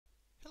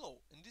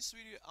this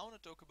video I want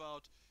to talk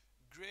about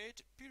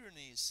Great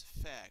Pyrenees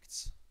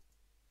facts.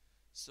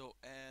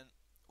 And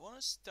I want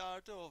to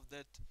start off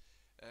that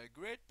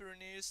Great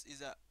Pyrenees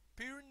is a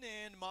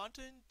Pyrenean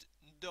mountain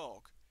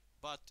dog,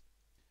 but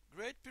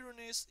Great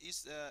Pyrenees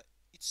is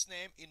its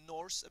name in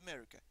North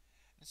America.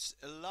 It's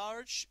a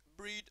large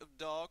breed of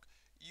dog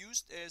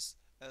used as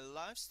a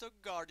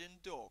livestock guardian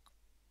dog.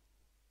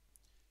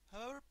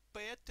 However,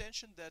 pay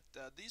attention that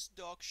this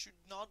dog should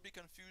not be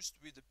confused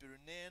with the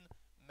Pyrenean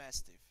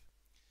Mastiff.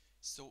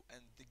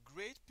 And the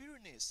Great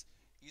Pyrenees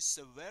is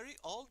a very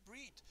old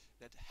breed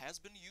that has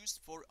been used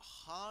for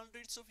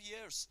hundreds of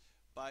years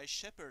by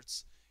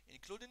shepherds,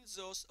 including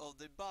those of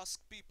the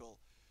Basque people,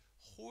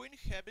 who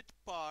inhabit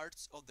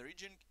parts of the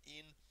region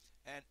in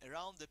and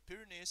around the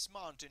Pyrenees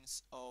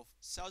mountains of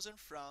southern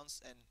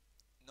France and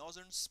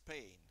northern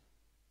Spain.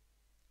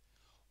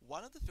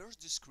 One of the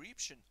first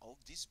descriptions of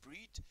this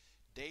breed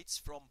dates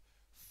from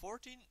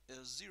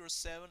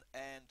 1407,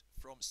 and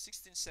from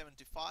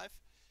 1675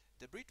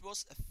 the breed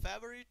was a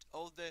favorite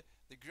of the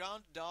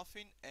Grand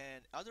Dauphin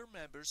and other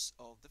members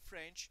of the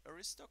French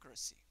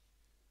aristocracy.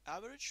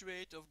 Average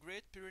weight of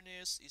Great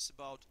Pyrenees is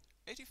about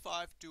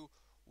 85 to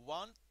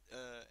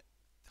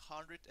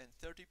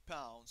 130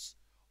 pounds,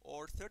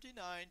 or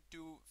 39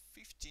 to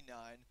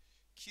 59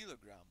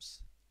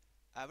 kilograms.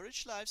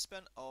 Average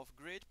lifespan of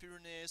Great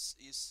Pyrenees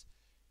is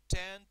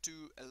 10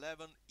 to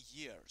 11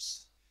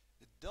 years.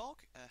 The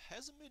dog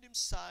has a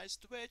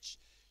medium-sized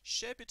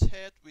wedge-shaped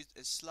head with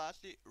a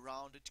slightly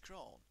rounded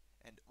crown.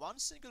 And one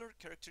singular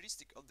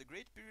characteristic of the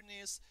Great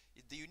Pyrenees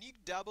is the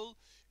unique double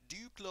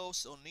dew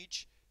claws on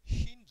each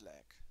hind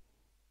leg.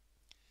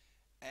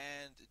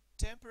 And the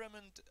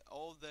temperament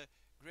of the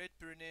Great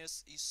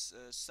Pyrenees is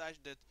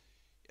such that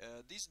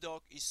this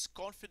dog is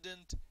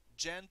confident,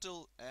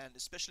 gentle, and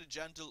especially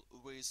gentle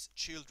with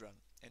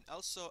children, and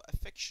also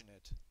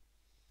affectionate.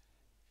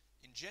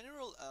 In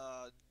general,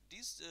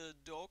 this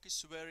dog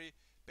is very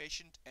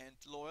patient and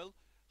loyal.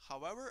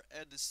 However,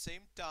 at the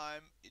same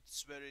time,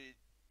 it's very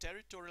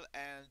territorial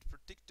and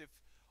protective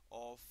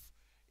of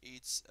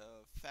its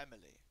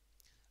family.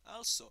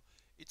 Also,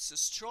 it's a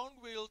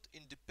strong-willed,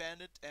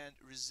 independent, and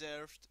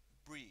reserved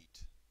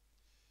breed.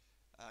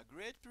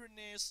 Great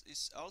Pyrenees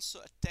is also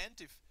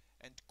attentive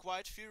and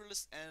quite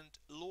fearless and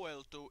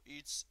loyal to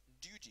its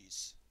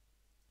duties.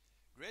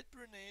 Great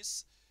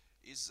Pyrenees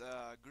is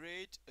a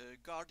great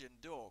guardian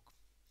dog,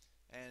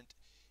 and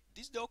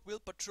this dog will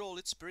patrol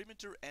its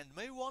perimeter and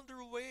may wander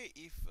away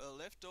if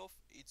left off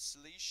its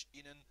leash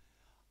in an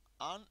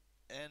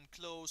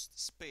unenclosed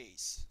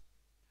space.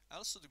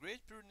 Also, the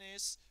Great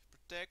Pyrenees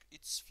protect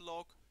its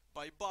flock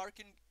by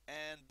barking,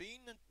 and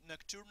being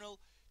nocturnal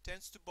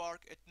tends to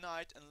bark at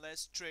night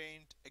unless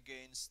trained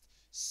against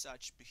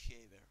such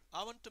behavior.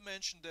 I want to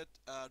mention that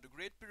the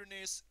Great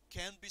Pyrenees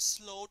can be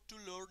slow to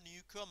learn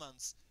new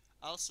commands,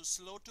 also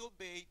slow to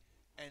obey,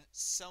 and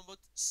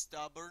somewhat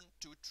stubborn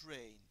to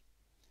train.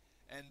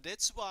 And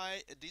that's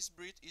why this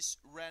breed is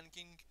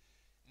ranking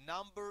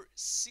number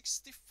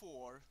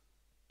 64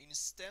 in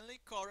Stanley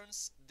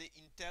Coren's The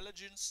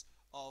Intelligence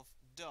of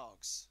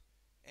Dogs.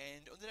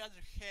 And on the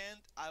other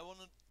hand, I want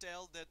to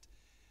tell that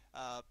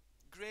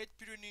Great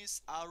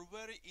Pyrenees are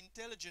very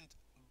intelligent,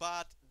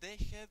 but they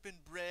have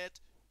been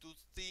bred to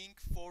think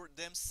for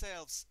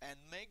themselves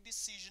and make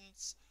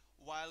decisions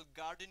while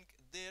guarding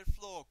their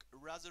flock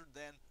rather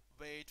than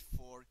wait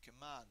for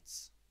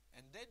commands.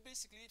 And that's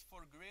basically it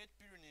for Great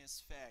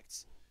Pyrenees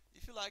facts.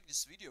 If you like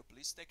this video,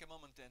 please take a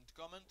moment and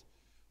comment,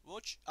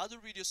 watch other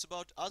videos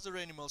about other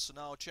animals on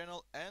our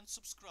channel, and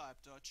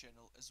subscribe to our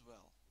channel as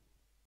well.